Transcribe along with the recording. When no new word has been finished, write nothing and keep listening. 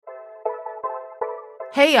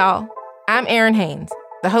Hey y'all, I'm Erin Haynes,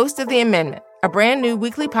 the host of The Amendment, a brand new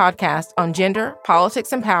weekly podcast on gender,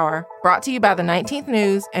 politics, and power brought to you by the 19th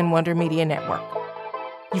News and Wonder Media Network.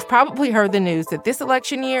 You've probably heard the news that this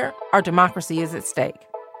election year, our democracy is at stake.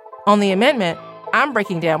 On The Amendment, I'm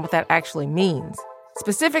breaking down what that actually means,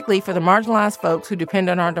 specifically for the marginalized folks who depend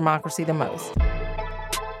on our democracy the most.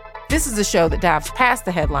 This is a show that dives past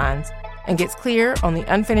the headlines and gets clear on the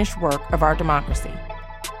unfinished work of our democracy.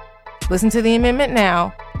 Listen to The Amendment now,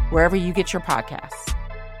 wherever you get your podcasts.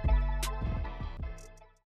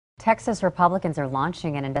 Texas Republicans are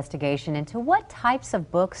launching an investigation into what types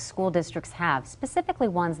of books school districts have, specifically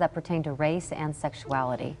ones that pertain to race and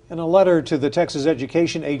sexuality. In a letter to the Texas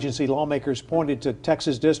Education Agency, lawmakers pointed to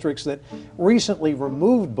Texas districts that recently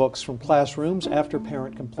removed books from classrooms after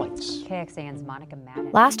parent complaints. KXAN's Monica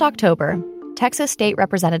Madden. Last October, Texas State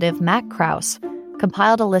Representative Matt Krause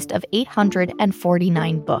compiled a list of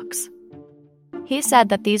 849 books. He said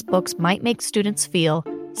that these books might make students feel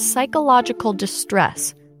psychological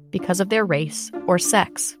distress because of their race or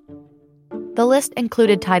sex. The list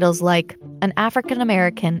included titles like An African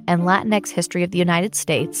American and Latinx History of the United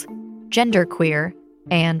States, Genderqueer,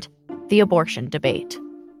 and The Abortion Debate.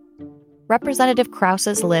 Representative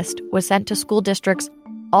Krause's list was sent to school districts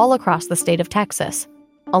all across the state of Texas,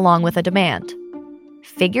 along with a demand.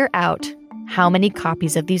 Figure out how many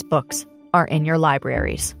copies of these books are in your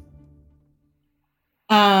libraries.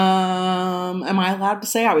 Am I allowed to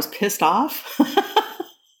say I was pissed off?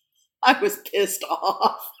 I was pissed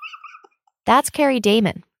off. That's Carrie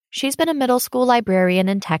Damon. She's been a middle school librarian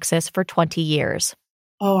in Texas for 20 years.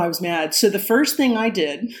 Oh, I was mad. So the first thing I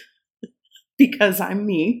did, because I'm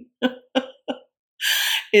me,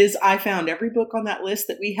 is I found every book on that list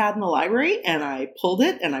that we had in the library and I pulled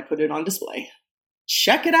it and I put it on display.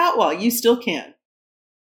 Check it out while you still can.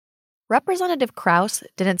 Representative Krause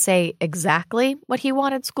didn't say exactly what he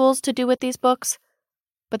wanted schools to do with these books,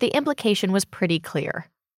 but the implication was pretty clear.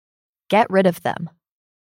 Get rid of them.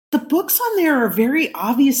 The books on there are very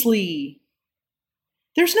obviously,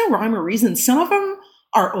 there's no rhyme or reason. Some of them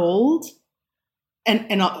are old,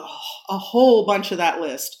 and a whole bunch of that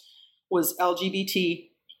list was LGBT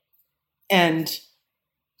and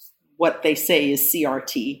what they say is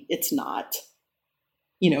CRT. It's not.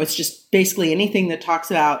 You know, it's just basically anything that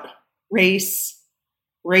talks about race,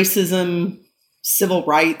 racism, civil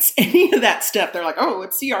rights, any of that stuff. They're like, oh,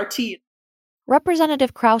 it's CRT.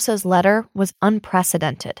 Representative Krause's letter was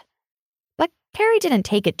unprecedented. But Carrie didn't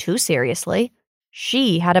take it too seriously.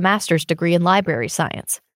 She had a master's degree in library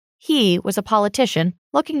science. He was a politician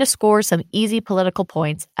looking to score some easy political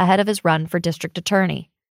points ahead of his run for district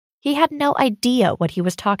attorney. He had no idea what he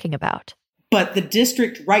was talking about. But the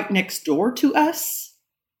district right next door to us,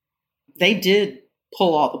 they did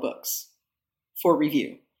pull all the books for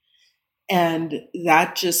review. And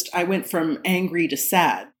that just, I went from angry to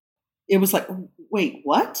sad. It was like, wait,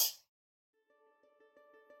 what?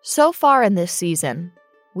 So far in this season,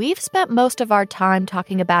 we've spent most of our time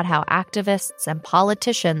talking about how activists and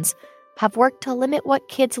politicians have worked to limit what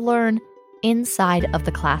kids learn inside of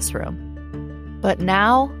the classroom. But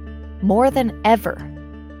now, more than ever,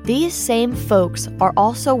 these same folks are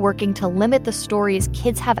also working to limit the stories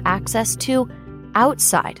kids have access to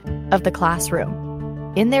outside of the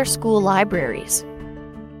classroom, in their school libraries.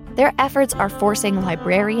 Their efforts are forcing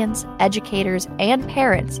librarians, educators, and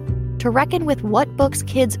parents to reckon with what books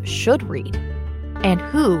kids should read and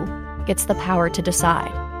who gets the power to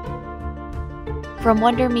decide. From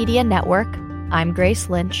Wonder Media Network, I'm Grace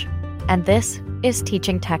Lynch, and this is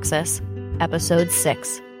Teaching Texas, Episode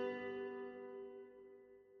 6.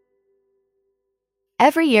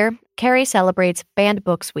 Every year, Carrie celebrates Banned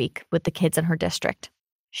Books Week with the kids in her district.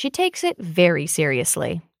 She takes it very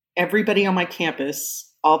seriously. Everybody on my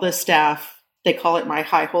campus, all the staff, they call it my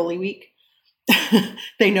High Holy Week.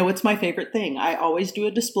 They know it's my favorite thing. I always do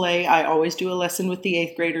a display. I always do a lesson with the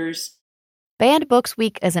 8th graders. Banned Books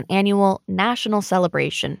Week is an annual national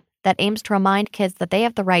celebration that aims to remind kids that they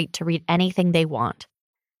have the right to read anything they want.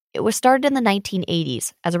 It was started in the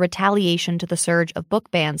 1980s as a retaliation to the surge of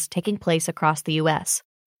book bans taking place across the U.S.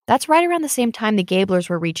 That's right around the same time the Gablers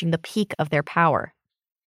were reaching the peak of their power.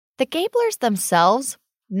 The Gablers themselves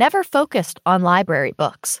never focused on library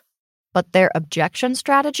books, but their objection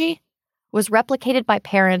strategy was replicated by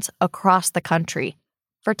parents across the country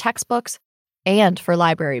for textbooks and for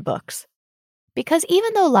library books. Because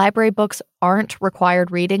even though library books aren't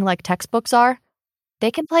required reading like textbooks are,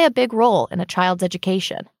 they can play a big role in a child's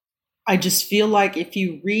education. I just feel like if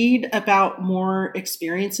you read about more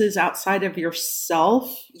experiences outside of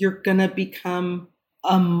yourself, you're going to become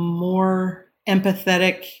a more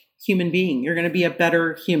empathetic human being. You're going to be a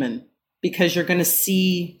better human. because you're going to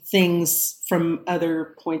see things from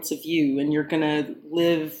other points of view, and you're going to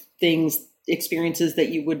live experiences that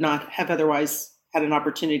you would not have otherwise had an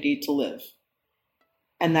opportunity to live.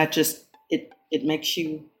 And that just, it makes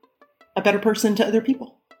you a better person to other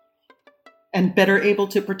people and better able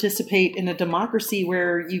to participate in a democracy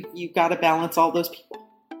where you've got to balance all those people.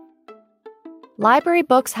 Library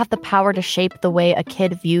books have the power to shape the way a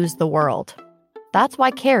kid views the world. That's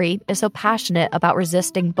why Carrie is so passionate about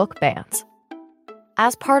resisting book bans.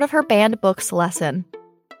 As part of her banned books lesson,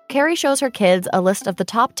 Carrie shows her kids a list of the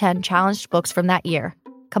top 10 challenged books from that year,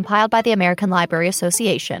 compiled by the American Library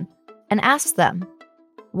Association, and asks them,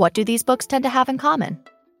 what do these books tend to have in common?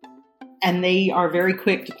 And they are very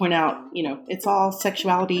quick to point out, it's all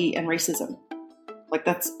sexuality and racism. Like,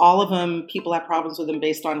 that's all of them. People have problems with them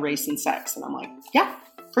based on race and sex. And I'm like, yeah,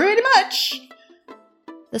 pretty much.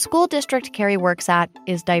 The school district Carrie works at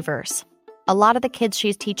is diverse. A lot of the kids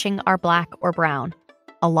she's teaching are Black or brown.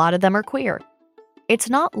 A lot of them are queer. It's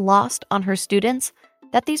not lost on her students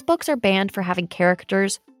that these books are banned for having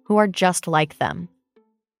characters who are just like them.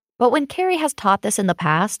 But when Carrie has taught this in the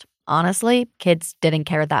past, honestly, kids didn't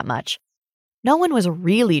care that much. No one was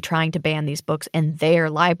really trying to ban these books in their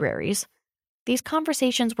libraries. These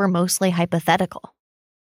conversations were mostly hypothetical.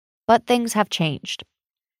 But things have changed.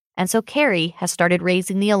 And so Carrie has started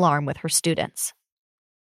raising the alarm with her students.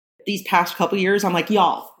 These past couple years, I'm like,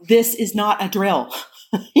 y'all, this is not a drill.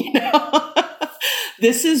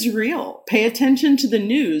 This is real. Pay attention to the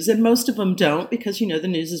news. And most of them don't because, the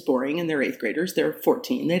news is boring and they're 8th graders. They're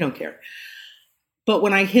 14. They don't care. But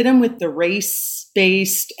when I hit them with the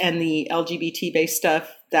race-based and the LGBT-based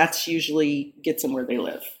stuff, that's usually gets them where they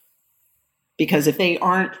live. Because if they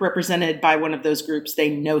aren't represented by one of those groups, they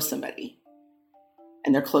know somebody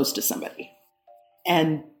and they're close to somebody.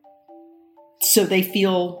 And so they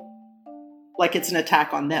feel like it's an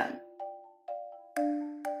attack on them.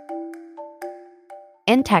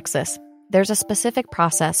 In Texas, there's a specific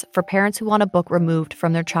process for parents who want a book removed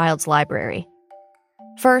from their child's library.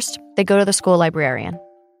 First, they go to the school librarian.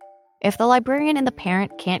 If the librarian and the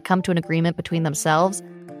parent can't come to an agreement between themselves,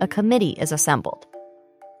 a committee is assembled.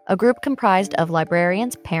 A group comprised of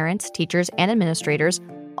librarians, parents, teachers, and administrators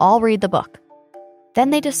all read the book. Then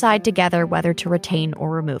they decide together whether to retain or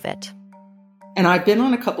remove it. And I've been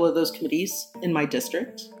on a couple of those committees in my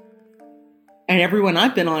district. And everyone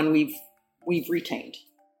I've been on, we've retained.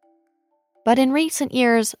 But in recent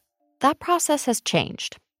years, that process has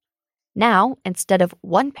changed. Now, instead of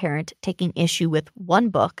one parent taking issue with one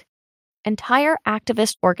book, entire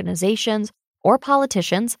activist organizations or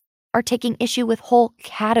politicians are taking issue with whole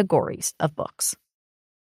categories of books.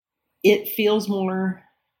 It feels more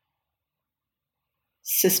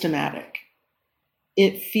systematic.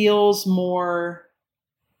 It feels more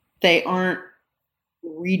they aren't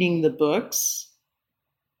reading the books.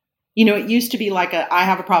 It used to be like I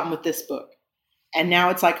have a problem with this book. And now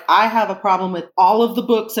it's like, I have a problem with all of the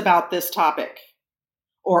books about this topic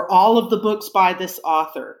or all of the books by this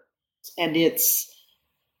author. And it's,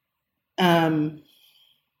 I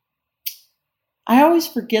always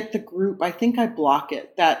forget the group. I think I block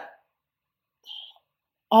it. That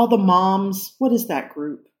all the moms, what is that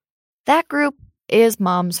group? That group is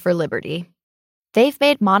Moms for Liberty. They've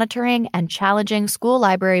made monitoring and challenging school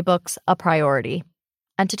library books a priority.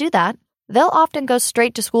 And to do that, they'll often go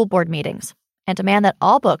straight to school board meetings and demand that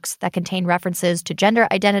all books that contain references to gender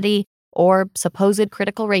identity or supposed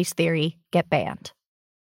critical race theory get banned.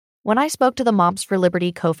 When I spoke to the Moms for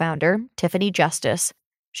Liberty co-founder, Tiffany Justice,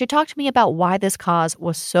 she talked to me about why this cause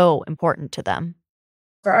was so important to them.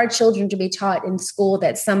 For our children to be taught in school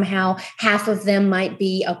that somehow half of them might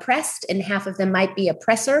be oppressed and half of them might be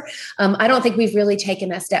oppressor, I don't think we've really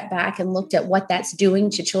taken a step back and looked at what that's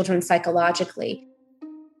doing to children psychologically.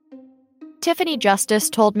 Tiffany Justice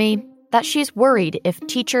told me that she's worried if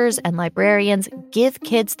teachers and librarians give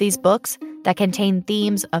kids these books that contain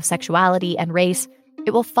themes of sexuality and race,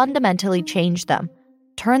 it will fundamentally change them,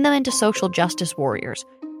 turn them into social justice warriors,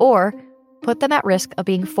 or put them at risk of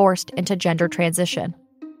being forced into gender transition.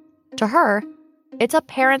 To her, it's a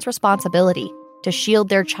parent's responsibility to shield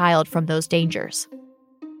their child from those dangers.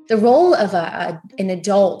 The role of an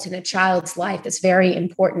adult in a child's life is very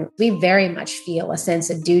important. We very much feel a sense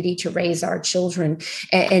of duty to raise our children,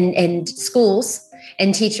 and schools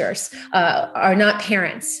and teachers are not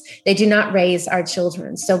parents. They do not raise our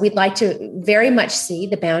children. So we'd like to very much see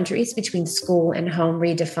the boundaries between school and home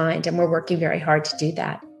redefined, and we're working very hard to do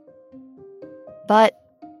that. But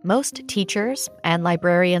most teachers and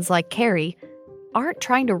librarians like Carrie aren't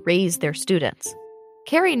trying to raise their students.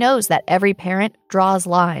 Carrie knows that every parent draws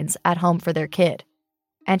lines at home for their kid,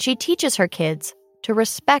 and she teaches her kids to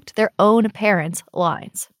respect their own parents'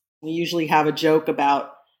 lines. We usually have a joke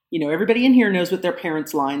about, everybody in here knows what their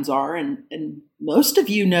parents' lines are, and most of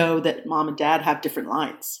you know that mom and dad have different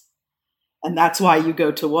lines. And that's why you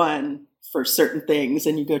go to one for certain things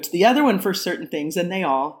and you go to the other one for certain things, and they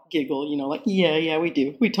all giggle, like, yeah, we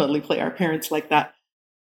do. We totally play our parents like that.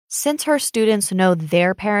 Since her students know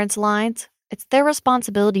their parents' lines, it's their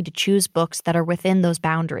responsibility to choose books that are within those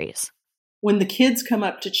boundaries. When the kids come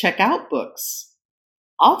up to check out books,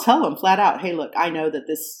 I'll tell them flat out, hey, look, I know that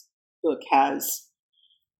this book has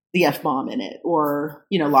the F-bomb in it, or,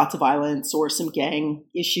 lots of violence, or some gang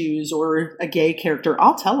issues, or a gay character.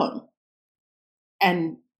 I'll tell them.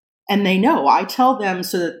 And they know. I tell them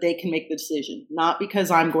so that they can make the decision, not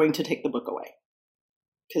because I'm going to take the book away,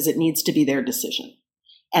 because it needs to be their decision.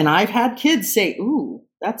 And I've had kids say, ooh,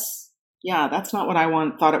 that's not what I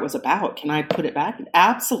thought it was about. Can I put it back?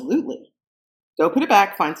 Absolutely. Go put it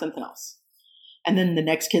back, find something else. And then the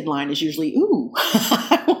next kid line is usually, ooh,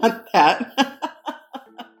 I want that.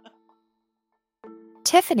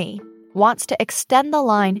 Tiffany wants to extend the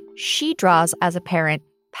line she draws as a parent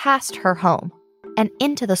past her home and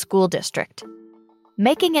into the school district,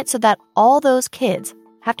 making it so that all those kids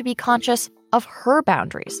have to be conscious of her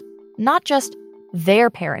boundaries, not just their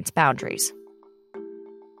parents' boundaries.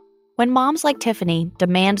 When moms like Tiffany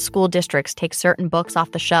demand school districts take certain books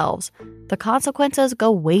off the shelves, the consequences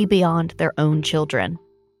go way beyond their own children.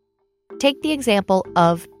 Take the example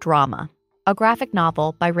of Drama, a graphic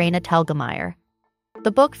novel by Raina Telgemeier.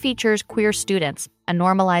 The book features queer students and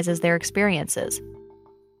normalizes their experiences.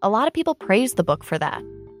 A lot of people praise the book for that.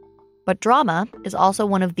 But Drama is also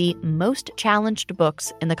one of the most challenged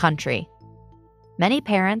books in the country. Many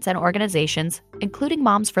parents and organizations, including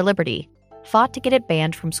Moms for Liberty, fought to get it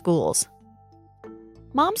banned from schools.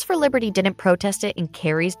 Moms for Liberty didn't protest it in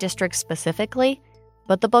Carey's district specifically,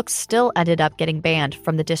 but the book still ended up getting banned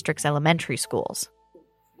from the district's elementary schools.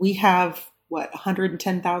 We have,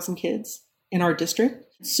 110,000 kids in our district?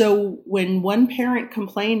 So when one parent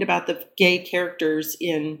complained about the gay characters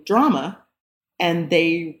in Drama and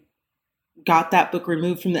they got that book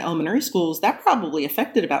removed from the elementary schools, that probably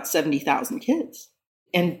affected about 70,000 kids.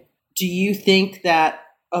 And do you think that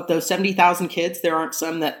of those 70,000 kids, there aren't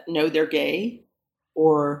some that know they're gay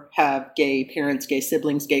or have gay parents, gay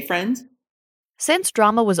siblings, gay friends? Since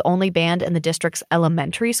Drama was only banned in the district's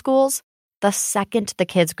elementary schools, the second the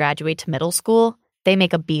kids graduate to middle school, they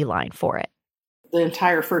make a beeline for it. The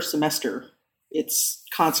entire first semester, it's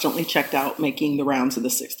constantly checked out, making the rounds of the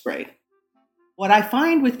 6th grade. What I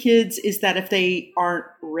find with kids is that if they aren't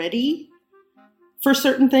ready for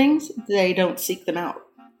certain things, they don't seek them out.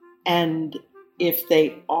 And if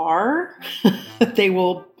they are, they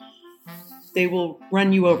will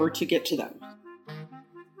run you over to get to them.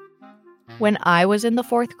 When I was in the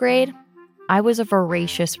 4th grade, I was a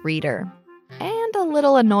voracious reader and a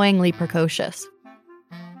little annoyingly precocious.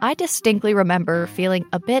 I distinctly remember feeling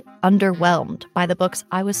a bit underwhelmed by the books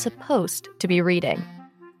I was supposed to be reading.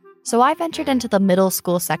 So I ventured into the middle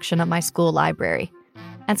school section of my school library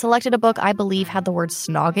and selected a book I believe had the word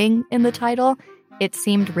snogging in the title. It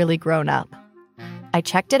seemed really grown up. I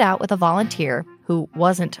checked it out with a volunteer who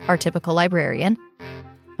wasn't our typical librarian,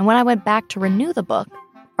 and when I went back to renew the book,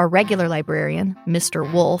 our regular librarian,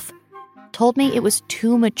 Mr. Wolf, told me it was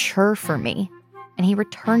too mature for me, and he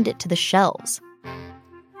returned it to the shelves.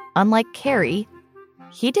 Unlike Carey,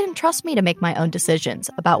 he didn't trust me to make my own decisions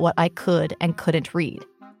about what I could and couldn't read.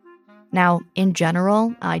 Now, in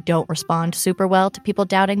general, I don't respond super well to people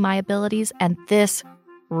doubting my abilities, and this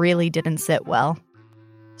really didn't sit well.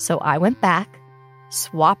 So I went back,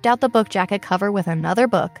 swapped out the book jacket cover with another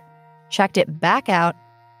book, checked it back out,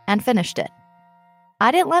 and finished it.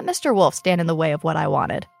 I didn't let Mr. Wolf stand in the way of what I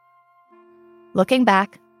wanted. Looking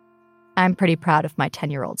back, I'm pretty proud of my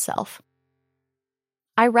 10-year-old self.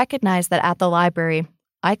 I recognized that at the library,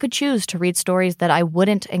 I could choose to read stories that I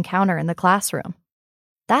wouldn't encounter in the classroom.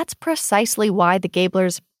 That's precisely why the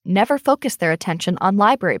Gablers never focus their attention on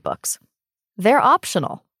library books. They're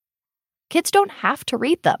optional. Kids don't have to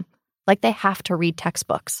read them like they have to read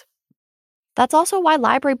textbooks. That's also why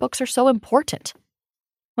library books are so important.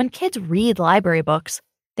 When kids read library books,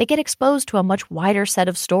 they get exposed to a much wider set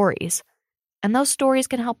of stories, and those stories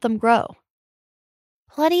can help them grow.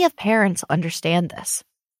 Plenty of parents understand this.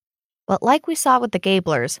 But like we saw with the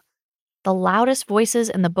Gablers, the loudest voices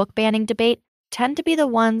in the book banning debate tend to be the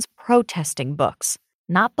ones protesting books,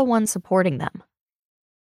 not the ones supporting them.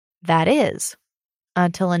 That is,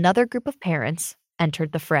 until another group of parents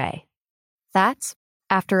entered the fray. That's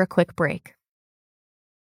after a quick break.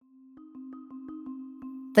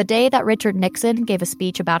 The day that Richard Nixon gave a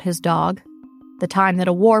speech about his dog, the time that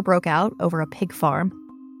a war broke out over a pig farm,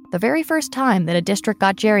 the very first time that a district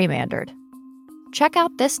got gerrymandered. Check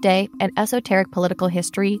out This Day and Esoteric Political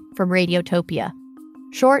History from Radiotopia.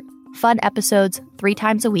 Short, fun episodes 3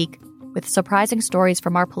 times a week with surprising stories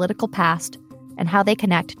from our political past and how they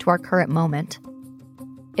connect to our current moment.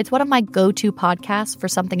 It's one of my go-to podcasts for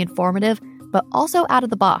something informative, but also out of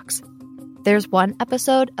the box. There's one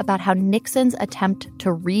episode about how Nixon's attempt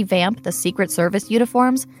to revamp the Secret Service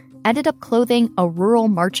uniforms ended up clothing a rural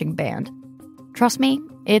marching band. Trust me,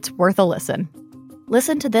 it's worth a listen.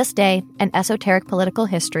 Listen to This Day and Esoteric Political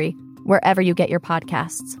History wherever you get your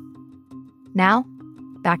podcasts. Now,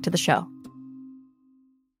 back to the show.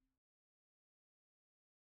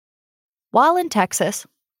 While in Texas,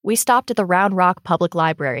 we stopped at the Round Rock Public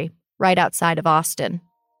Library, right outside of Austin.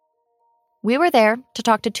 We were there to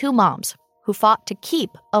talk to 2 moms who fought to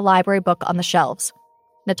keep a library book on the shelves,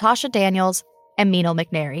 Natasha Daniels and Meenal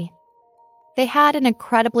McNary. They had an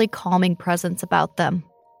incredibly calming presence about them.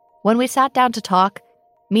 When we sat down to talk,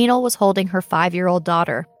 Meenal was holding her 5-year-old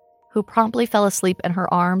daughter, who promptly fell asleep in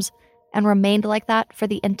her arms and remained like that for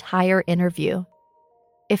the entire interview.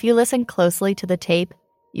 If you listen closely to the tape,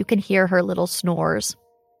 you can hear her little snores.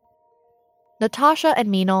 Natasha and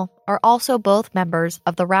Meenal are also both members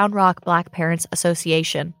of the Round Rock Black Parents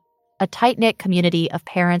Association, a tight-knit community of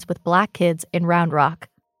parents with Black kids in Round Rock.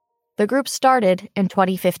 The group started in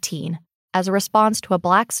 2015 as a response to a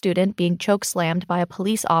Black student being chokeslammed by a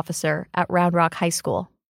police officer at Round Rock High School.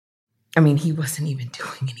 I mean, he wasn't even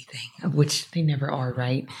doing anything, which they never are,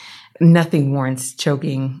 right? Nothing warrants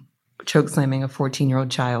chokeslamming a 14-year-old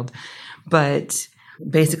child. But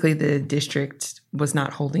basically, the district was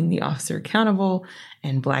not holding the officer accountable,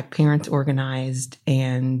 and Black parents organized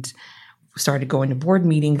and started going to board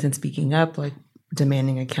meetings and speaking up, like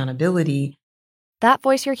demanding accountability. That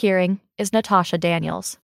voice you're hearing is Natasha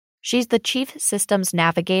Daniels. She's the Chief Systems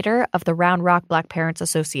Navigator of the Round Rock Black Parents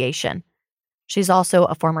Association. She's also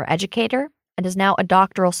a former educator and is now a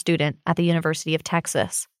doctoral student at the University of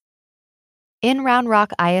Texas. In Round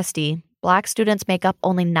Rock ISD, Black students make up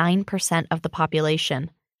only 9% of the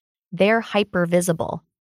population. They're hyper-visible.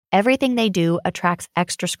 Everything they do attracts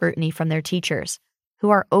extra scrutiny from their teachers,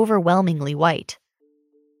 who are overwhelmingly white.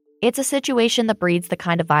 It's a situation that breeds the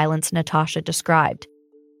kind of violence Natasha described,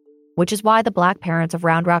 which is why the Black parents of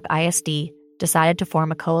Round Rock ISD decided to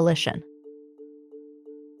form a coalition.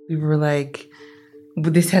 We were like,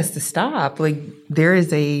 this has to stop. Like, there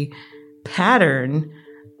is a pattern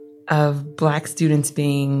of Black students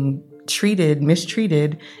being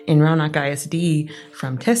mistreated in Round Rock ISD,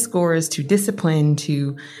 from test scores to discipline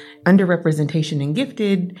to underrepresentation in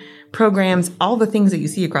gifted programs, all the things that you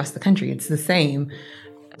see across the country. It's the same.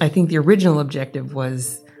 I think the original objective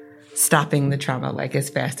was stopping the trauma like as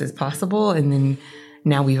fast as possible. And then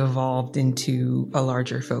now we've evolved into a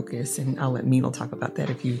larger focus. And I'll let Meenal talk about that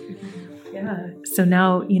if you... Yeah. So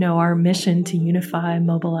now, our mission to unify,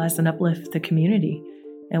 mobilize, and uplift the community.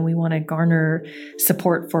 And we want to garner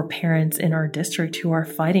support for parents in our district who are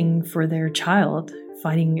fighting for their child,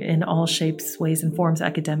 fighting in all shapes, ways, and forms,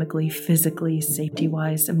 academically, physically,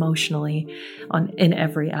 safety-wise, emotionally, in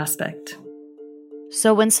every aspect.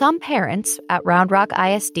 So when some parents at Round Rock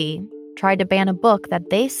ISD tried to ban a book that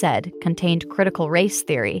they said contained critical race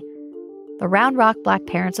theory, the Round Rock Black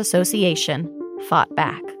Parents Association fought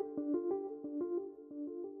back.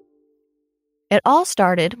 It all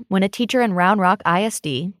started when a teacher in Round Rock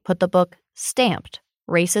ISD put the book Stamped: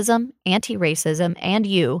 Racism, Anti-Racism, and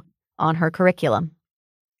You on her curriculum.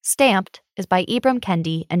 Stamped is by Ibram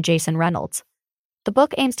Kendi and Jason Reynolds. The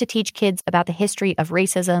book aims to teach kids about the history of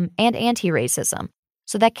racism and anti-racism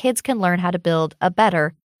so that kids can learn how to build a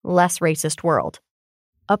better, less racist world.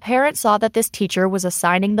 A parent saw that this teacher was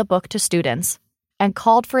assigning the book to students and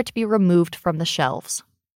called for it to be removed from the shelves.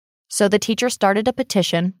 So the teacher started a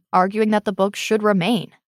petition arguing that the book should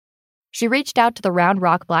remain. She reached out to the Round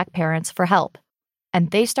Rock Black parents for help, and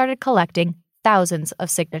they started collecting thousands of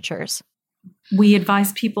signatures. We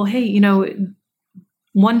advise people, hey,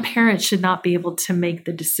 one parent should not be able to make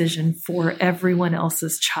the decision for everyone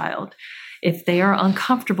else's child. If they are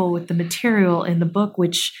uncomfortable with the material in the book,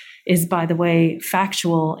 which is, by the way,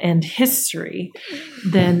 factual and history,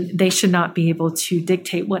 then they should not be able to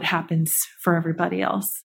dictate what happens for everybody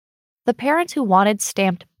else. The parents who wanted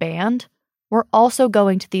Stamped banned were also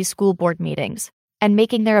going to these school board meetings and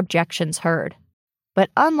making their objections heard. But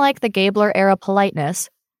unlike the Gabler-era politeness,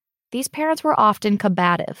 these parents were often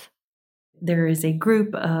combative. There is a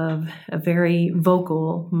very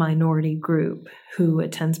vocal minority group who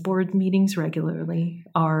attends board meetings regularly,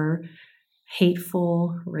 are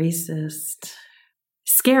hateful, racist,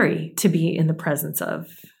 scary to be in the presence of.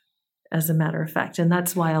 as a matter of fact. And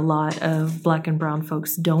that's why a lot of Black and brown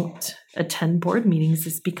folks don't attend board meetings,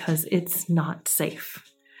 is because it's not safe.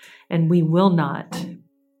 And we will not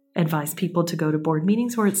advise people to go to board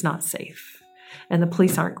meetings where it's not safe. And the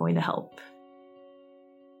police aren't going to help.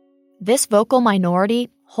 This vocal minority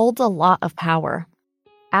holds a lot of power.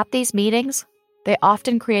 At these meetings, they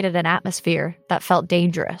often created an atmosphere that felt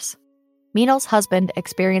dangerous. Meenal's husband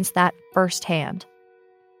experienced that firsthand.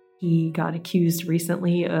 He got accused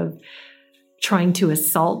recently of trying to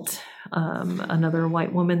assault another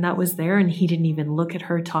white woman that was there, and he didn't even look at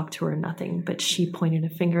her, talk to her, nothing. But she pointed a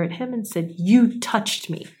finger at him and said, "You touched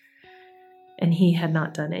me." And he had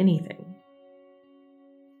not done anything.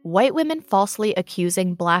 White women falsely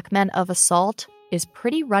accusing Black men of assault is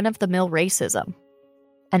pretty run-of-the-mill racism.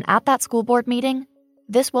 And at that school board meeting,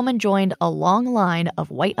 this woman joined a long line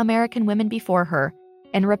of white American women before her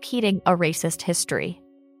in repeating a racist history.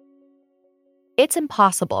 It's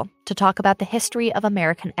impossible to talk about the history of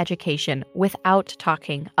American education without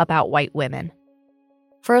talking about white women.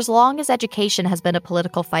 For as long as education has been a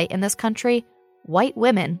political fight in this country, white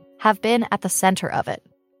women have been at the center of it.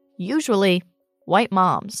 Usually, white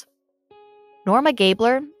moms. Norma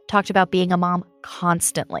Gabler talked about being a mom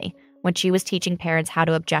constantly when she was teaching parents how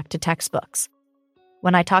to object to textbooks.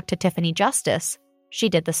 When I talked to Tiffany Justice, she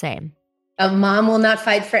did the same. A mom will not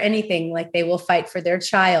fight for anything like they will fight for their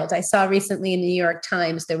child. I saw recently in the New York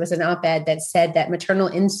Times, there was an op-ed that said that maternal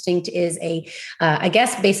instinct is I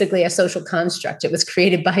guess, basically a social construct. It was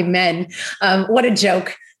created by men. What a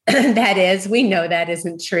joke that is. We know that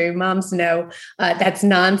isn't true. Moms know that's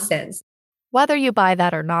nonsense. Whether you buy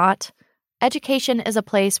that or not, education is a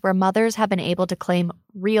place where mothers have been able to claim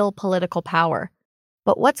real political power.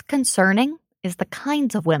 But what's concerning is the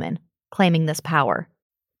kinds of women claiming this power.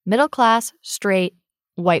 Middle-class, straight,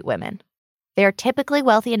 white women. They are typically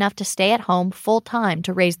wealthy enough to stay at home full-time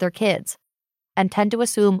to raise their kids and tend to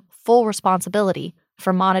assume full responsibility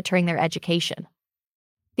for monitoring their education.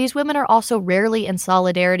 These women are also rarely in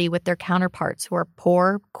solidarity with their counterparts who are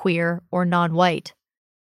poor, queer, or non-white.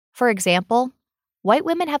 For example, white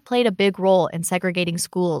women have played a big role in segregating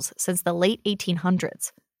schools since the late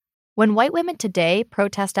 1800s. When white women today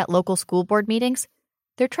protest at local school board meetings,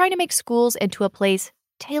 they're trying to make schools into a place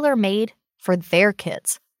tailor-made for their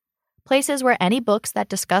kids. Places where any books that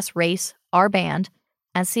discuss race are banned,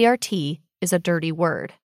 and CRT is a dirty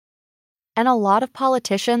word. And a lot of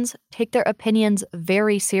politicians take their opinions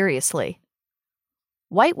very seriously.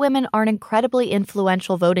 White women are an incredibly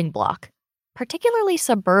influential voting bloc, particularly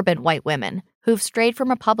suburban white women who've strayed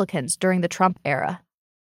from Republicans during the Trump era.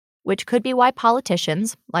 Which could be why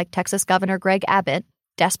politicians, like Texas Governor Greg Abbott,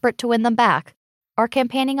 desperate to win them back, are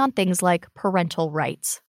campaigning on things like parental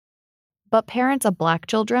rights. But parents of Black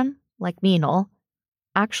children, like Meenal,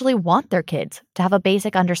 actually want their kids to have a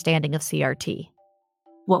basic understanding of CRT.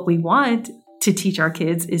 What we want to teach our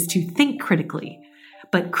kids is to think critically.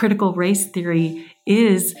 But critical race theory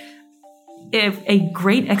is a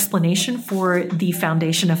great explanation for the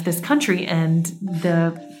foundation of this country and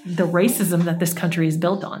the racism that this country is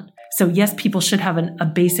built on. So yes, people should have a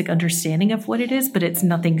basic understanding of what it is, but it's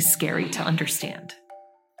nothing scary to understand.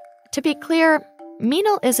 To be clear,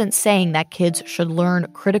 Meenal isn't saying that kids should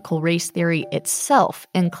learn critical race theory itself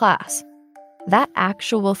in class. That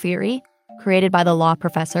actual theory, created by the law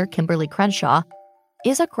professor Kimberly Crenshaw,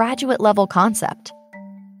 is a graduate-level concept.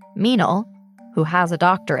 Meenal, who has a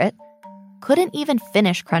doctorate, couldn't even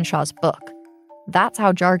finish Crenshaw's book. That's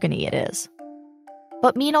how jargony it is.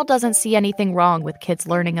 But Meenal doesn't see anything wrong with kids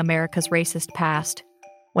learning America's racist past.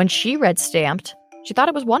 When she read Stamped, she thought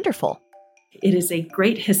it was wonderful. It is a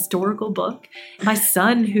great historical book. My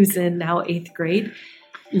son, who's in now 8th grade,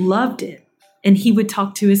 loved it, and he would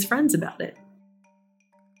talk to his friends about it.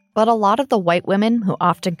 But a lot of the white women who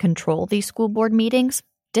often control these school board meetings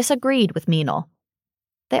disagreed with Meenal.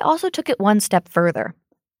 They also took it one step further.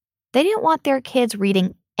 They didn't want their kids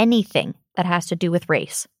reading anything that has to do with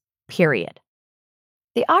race, period.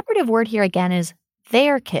 The operative word here again is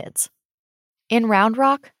their kids. In Round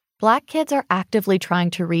Rock, Black kids are actively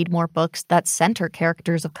trying to read more books that center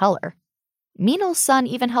characters of color. Meenal's son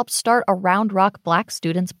even helped start a Round Rock Black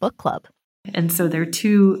Students Book Club. And so there are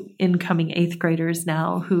 2 incoming 8th graders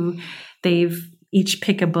now who they've each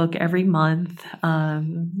pick a book every month.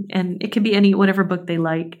 And it can be whatever book they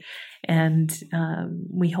like. and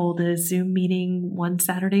we hold a Zoom meeting one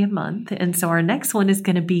Saturday a month. And so our next one is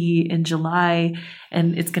going to be in July,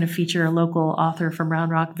 and it's going to feature a local author from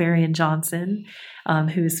Round Rock, Varian Johnson,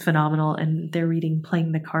 who's phenomenal, and they're reading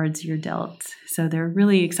Playing the Cards You're Dealt. So they're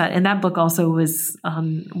really excited. And that book also was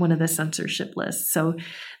on one of the censorship lists. So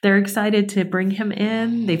they're excited to bring him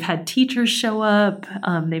in. They've had teachers show up.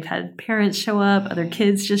 They've had parents show up. Other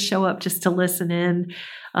kids just show up just to listen in.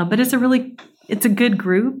 But it's a good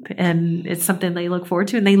group, and it's something they look forward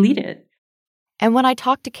to, and they lead it. And when I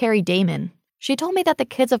talked to Carrie Damon, she told me that the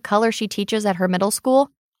kids of color she teaches at her middle school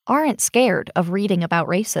aren't scared of reading about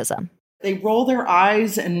racism. They roll their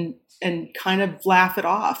eyes and kind of laugh it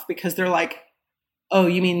off because they're like, oh,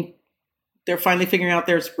 you mean they're finally figuring out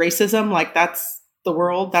there's racism? Like, that's the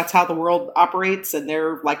world. That's how the world operates. And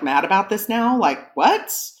they're like mad about this now. Like,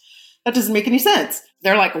 what? That doesn't make any sense.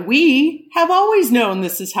 They're like, we have always known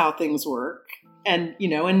this is how things work. And,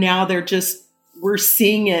 and now we're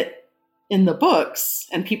seeing it in the books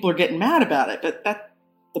and people are getting mad about it. But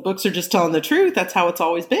the books are just telling the truth. That's how it's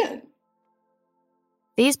always been.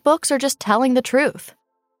 These books are just telling the truth.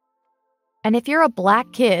 And if you're a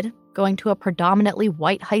Black kid going to a predominantly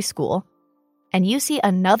white high school, and you see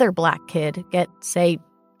another Black kid get, say,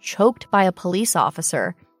 choked by a police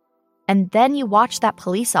officer, and then you watch that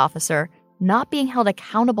police officer not being held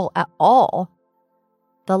accountable at all,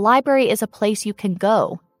 the library is a place you can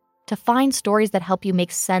go to find stories that help you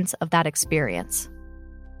make sense of that experience.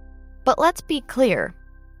 But let's be clear,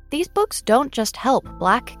 these books don't just help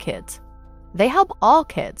Black kids. They help all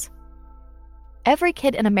kids. Every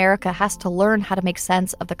kid in America has to learn how to make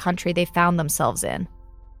sense of the country they found themselves in.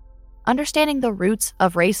 Understanding the roots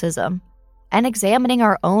of racism and examining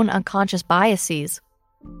our own unconscious biases,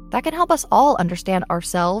 that can help us all understand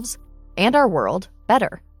ourselves and our world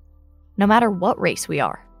better, no matter what race we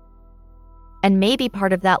are. And maybe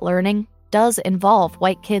part of that learning does involve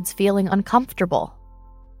white kids feeling uncomfortable.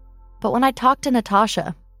 But when I talked to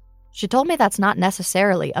Natasha, she told me that's not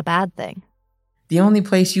necessarily a bad thing. The only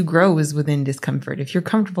place you grow is within discomfort. If you're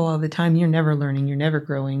comfortable all the time, you're never learning, you're never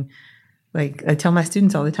growing. Like I tell my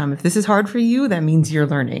students all the time, if this is hard for you, that means you're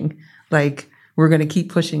learning. Like we're going to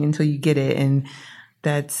keep pushing until you get it. And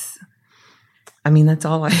that's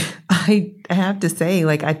all I have to say.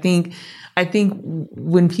 Like, I think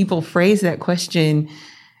when people phrase that question,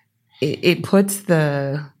 it puts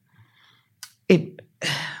like,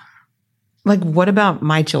 what about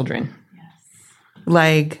my children? Yes.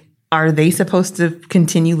 Like, are they supposed to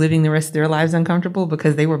continue living the rest of their lives uncomfortable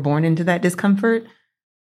because they were born into that discomfort?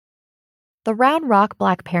 The Round Rock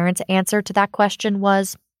Black parents' answer to that question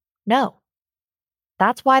was no.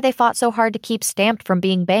 That's why they fought so hard to keep Stamped from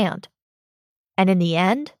being banned. And in the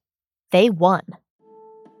end, they won.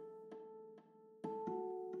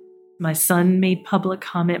 My son made public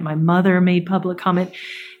comment. My mother made public comment.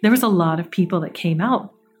 There was a lot of people that came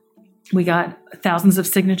out. We got thousands of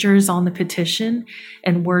signatures on the petition,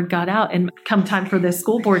 and word got out. And come time for the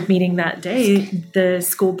school board meeting that day, the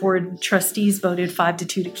school board trustees voted 5-2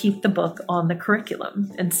 to keep the book on the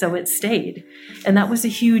curriculum. And so it stayed. And that was a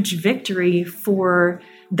huge victory for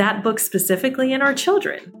that book specifically and our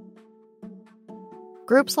children.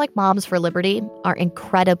 Groups like Moms for Liberty are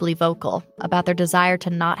incredibly vocal about their desire to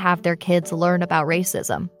not have their kids learn about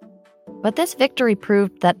racism. But this victory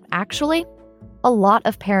proved that actually, a lot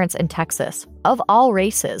of parents in Texas, of all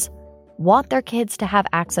races, want their kids to have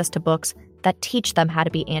access to books that teach them how to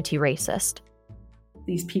be anti-racist.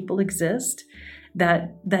 These people exist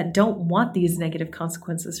that don't want these negative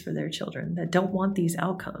consequences for their children, that don't want these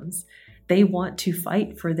outcomes. They want to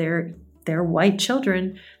fight for their white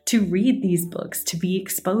children to read these books, to be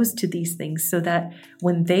exposed to these things so that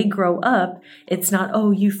when they grow up, it's not, oh,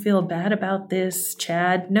 you feel bad about this,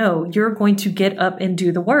 Chad. No, you're going to get up and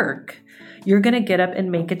do the work. You're going to get up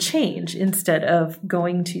and make a change instead of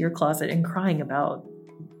going to your closet and crying about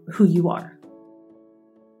who you are.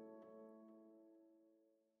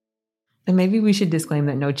 And maybe we should disclaim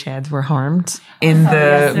that no Chads were harmed in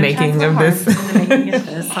the making of this.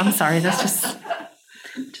 I'm sorry, that's just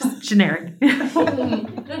generic.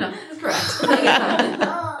 No, correct.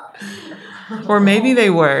 Or maybe they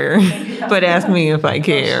were, but ask me if I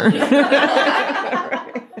care.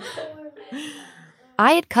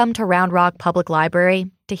 I had come to Round Rock Public Library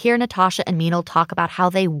to hear Natasha and Meenal talk about how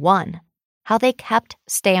they won, how they kept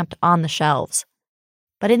Stamped on the shelves.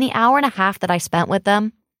 But in the hour and a half that I spent with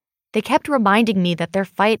them, they kept reminding me that their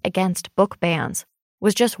fight against book bans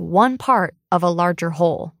was just one part of a larger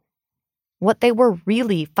whole. What they were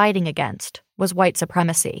really fighting against was white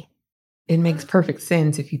supremacy. It makes perfect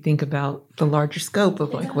sense if you think about the larger scope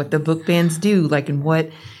of like what the book bans do, like and what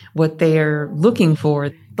what they're looking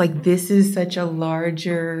for. Like, this is such a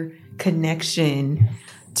larger connection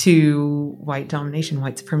to white domination,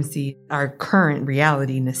 white supremacy. Our current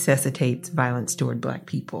reality necessitates violence toward Black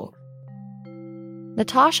people.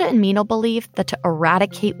 Natasha and Minal believe that to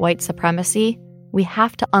eradicate white supremacy, we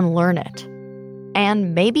have to unlearn it.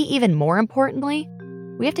 And maybe even more importantly,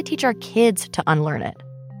 we have to teach our kids to unlearn it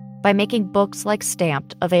by making books like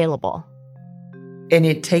Stamped available. And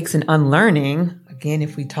it takes an unlearning. Again,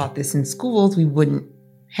 if we taught this in schools, we wouldn't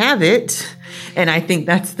have it. And I think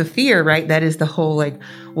that's the fear, right? That is the whole, like,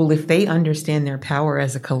 well, if they understand their power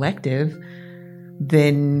as a collective,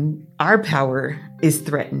 then our power is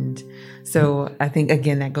threatened. So I think,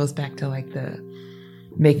 again, that goes back to like the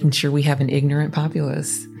making sure we have an ignorant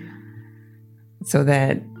populace so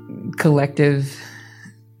that collective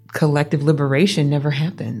liberation never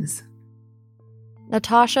happens.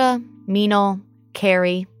 Natasha, Minal,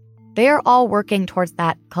 Carrie, they are all working towards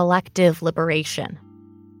that collective liberation.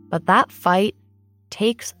 But that fight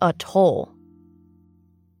takes a toll.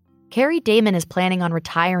 Carrie Damon is planning on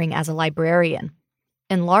retiring as a librarian,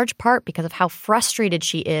 in large part because of how frustrated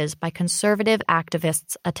she is by conservative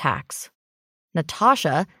activists' attacks.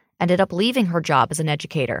 Natasha ended up leaving her job as an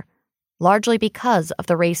educator, largely because of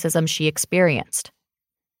the racism she experienced.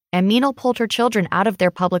 And Minal pulled her children out of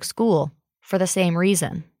their public school for the same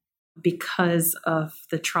reason. Because of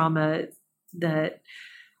the trauma that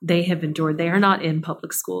they have endured. They are not in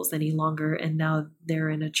public schools any longer, and now they're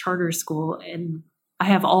in a charter school. And I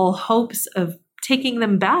have all hopes of taking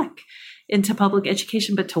them back into public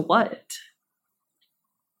education, but to what?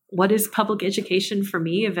 What is public education for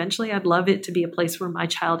me? Eventually, I'd love it to be a place where my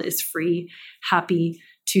child is free, happy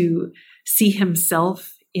to see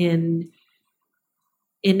himself in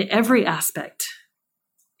every aspect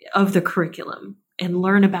of the curriculum and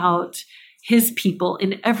learn about his people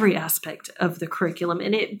in every aspect of the curriculum,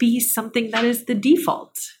 and it be something that is the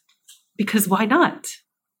default. Because why not?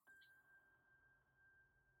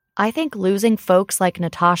 I think losing folks like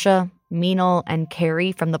Natasha, Minal, and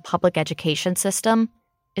Carrie from the public education system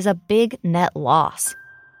is a big net loss.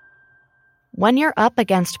 When you're up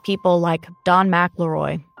against people like Don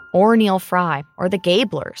McElroy or Neil Fry or the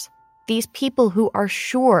Gablers, these people who are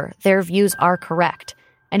sure their views are correct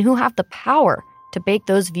and who have the power to bake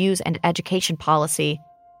those views and education policy,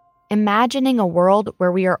 imagining a world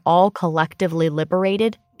where we are all collectively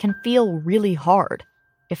liberated can feel really hard,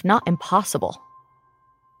 if not impossible.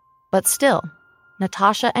 But still,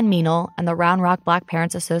 Natasha and Minal and the Round Rock Black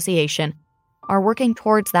Parents Association are working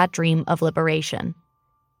towards that dream of liberation.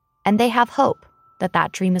 And they have hope that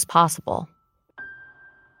that dream is possible.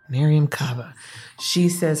 Mariame Kaba, she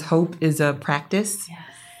says hope is a practice. Yes.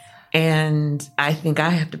 And I think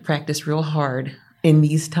I have to practice real hard in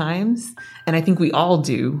these times. And I think we all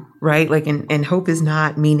do, right? Like, and hope is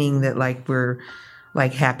not meaning that like we're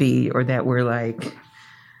like happy or that we're like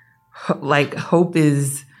hope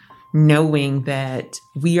is knowing that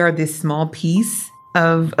we are this small piece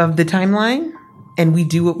of the timeline and we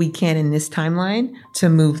do what we can in this timeline to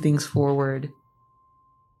move things forward.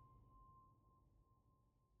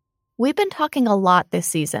 We've been talking a lot this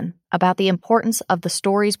season about the importance of the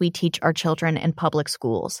stories we teach our children in public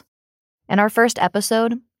schools. In our first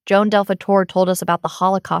episode, Joan Delfator told us about the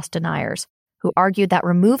Holocaust deniers, who argued that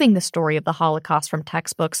removing the story of the Holocaust from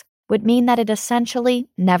textbooks would mean that it essentially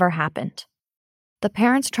never happened. The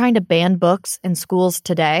parents trying to ban books in schools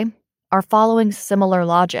today are following similar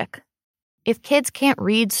logic. If kids can't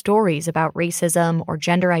read stories about racism or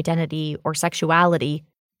gender identity or sexuality,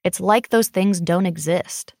 it's like those things don't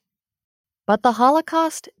exist. But the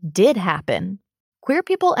Holocaust did happen. Queer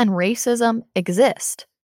people and racism exist.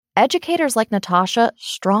 Educators like Natasha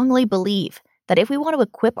strongly believe that if we want to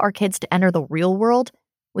equip our kids to enter the real world,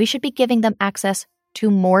 we should be giving them access to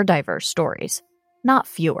more diverse stories, not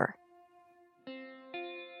fewer.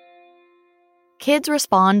 Kids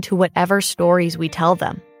respond to whatever stories we tell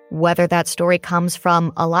them, whether that story comes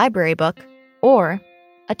from a library book or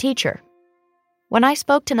a teacher. When I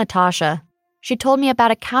spoke to Natasha, she told me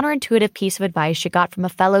about a counterintuitive piece of advice she got from a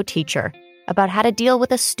fellow teacher about how to deal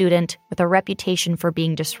with a student with a reputation for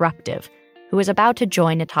being disruptive who was about to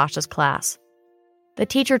join Natasha's class. The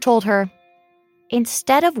teacher told her,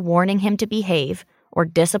 instead of warning him to behave or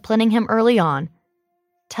disciplining him early on,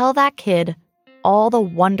 tell that kid all the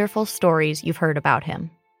wonderful stories you've heard about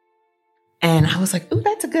him. And I was like, ooh,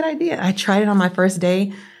 that's a good idea. I tried it on my first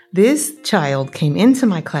day. This child came into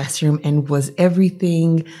my classroom and was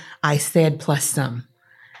everything I said plus some.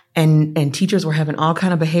 And teachers were having all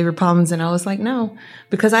kind of behavior problems. And I was like, no,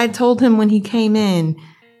 because I told him when he came in,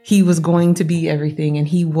 he was going to be everything. And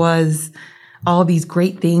he was all these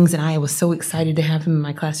great things, and I was so excited to have him in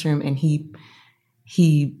my classroom, and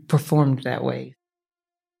he performed that way.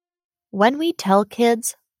 When we tell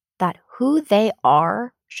kids that who they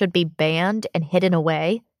are should be banned and hidden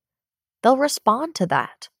away, they'll respond to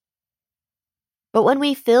that. But when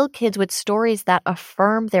we fill kids with stories that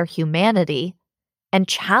affirm their humanity and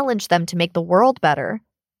challenge them to make the world better,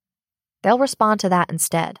 they'll respond to that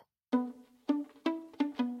instead.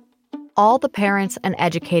 All the parents and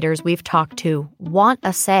educators we've talked to want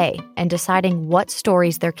a say in deciding what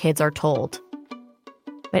stories their kids are told.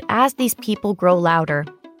 But as these people grow louder,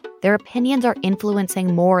 their opinions are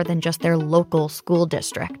influencing more than just their local school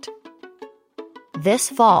district. This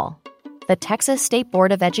fall, the Texas State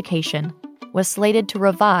Board of Education was slated to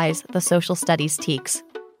revise the social studies TEKS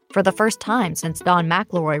for the first time since Don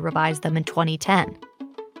McElroy revised them in 2010.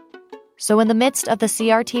 So in the midst of the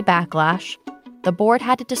CRT backlash, the board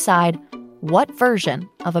had to decide what version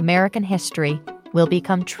of American history will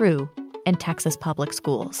become true in Texas public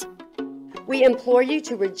schools. We implore you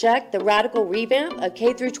to reject the radical revamp of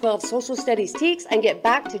K-12 social studies TEKS and get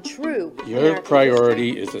back to true. Your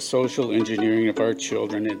priority is the social engineering of our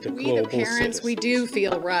children into global citizens. We, the parents, citizens. We do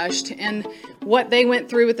feel rushed, and what they went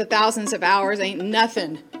through with the thousands of hours ain't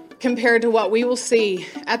nothing compared to what we will see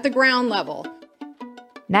at the ground level.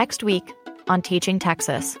 Next week on Teaching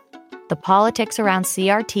Texas, the politics around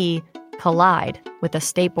CRT collide with the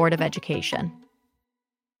State Board of Education.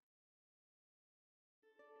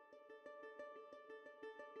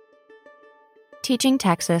 Teaching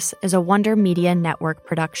Texas is a Wonder Media Network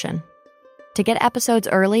production. To get episodes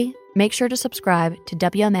early, make sure to subscribe to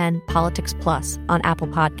WMN Politics Plus on Apple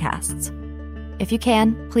Podcasts. If you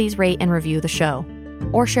can, please rate and review the show,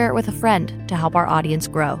 or share it with a friend to help our audience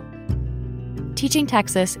grow. Teaching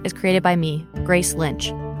Texas is created by me, Grace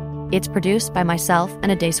Lynch. It's produced by myself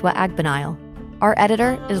and Adeswa Agbenile. Our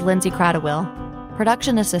editor is Lindsay Cradawell.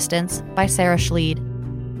 Production assistance by Sarah Schleid.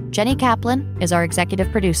 Jenny Kaplan is our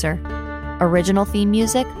executive producer. Original theme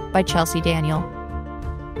music by Chelsea Daniel.